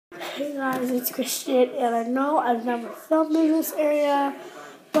Hey guys, it's Christian, and I know I've never filmed in this area,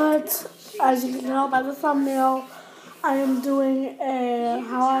 but as you can tell by the thumbnail, I am doing a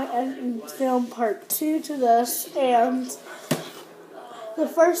how I film part 2 to this, and the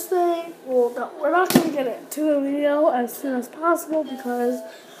first thing, well, no, we're not going to get into the video as soon as possible because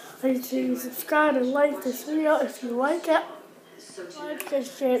I need to subscribe and like this video if you like it. I'm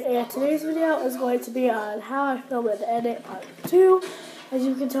Christian, and today's video is going to be on how I film and edit part 2, as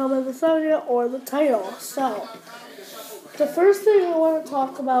you can tell by the thumbnail or the title. So, the first thing I want to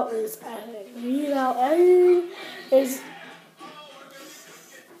talk about is editing. Editing is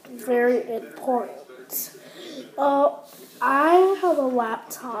very important. I have a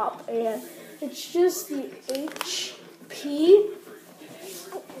laptop, and it's just the HP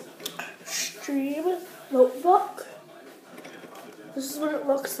Stream notebook. This is what it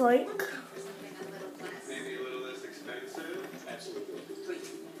looks like. Maybe a little less expensive. Absolutely.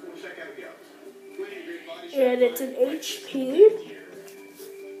 We'll check out a go. And it's an HP.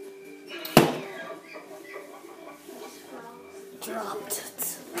 Dropped it.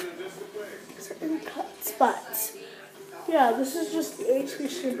 Certain cuts, but yeah, this is just the HP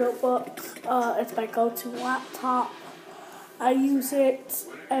Stream notebook. It's my go-to laptop. I use it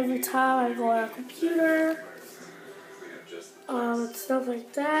every time I go on a computer. Stuff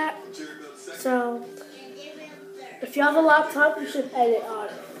like that. So, if you have a laptop, you should edit on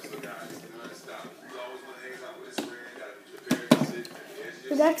it.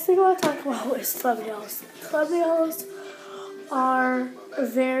 The next thing I want to talk about is thumbnails. Thumbnails are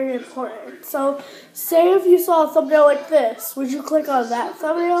very important. So, say if you saw a thumbnail like this, would you click on that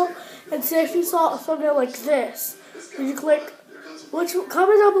thumbnail? And say if you saw a thumbnail like this, would you click,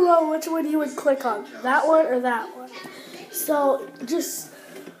 comment down below which one you would click on, that one or that one. So, just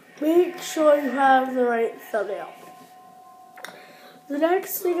make sure you have the right thumbnail. The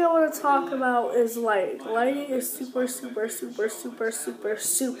next thing I want to talk about is lighting. Lighting is super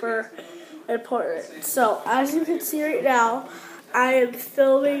important. So, as you can see right now, I am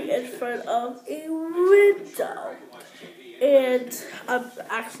filming in front of a window. And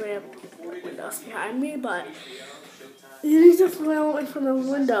actually, I have windows behind me, but you need to film in front of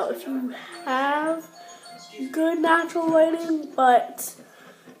the window. If you have good natural lighting, but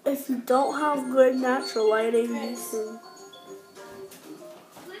if you don't have good natural lighting, you can...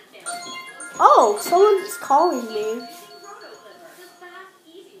 Oh, someone's calling me.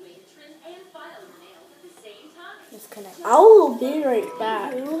 I will be right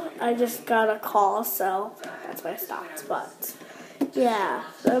back. I just got a call, so that's why I stopped. But yeah,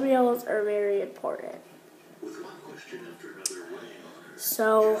 thumbnails are very important.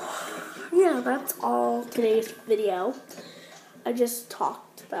 So yeah, that's all today's video. I just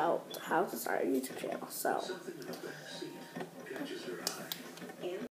talked about how to start a YouTube channel. So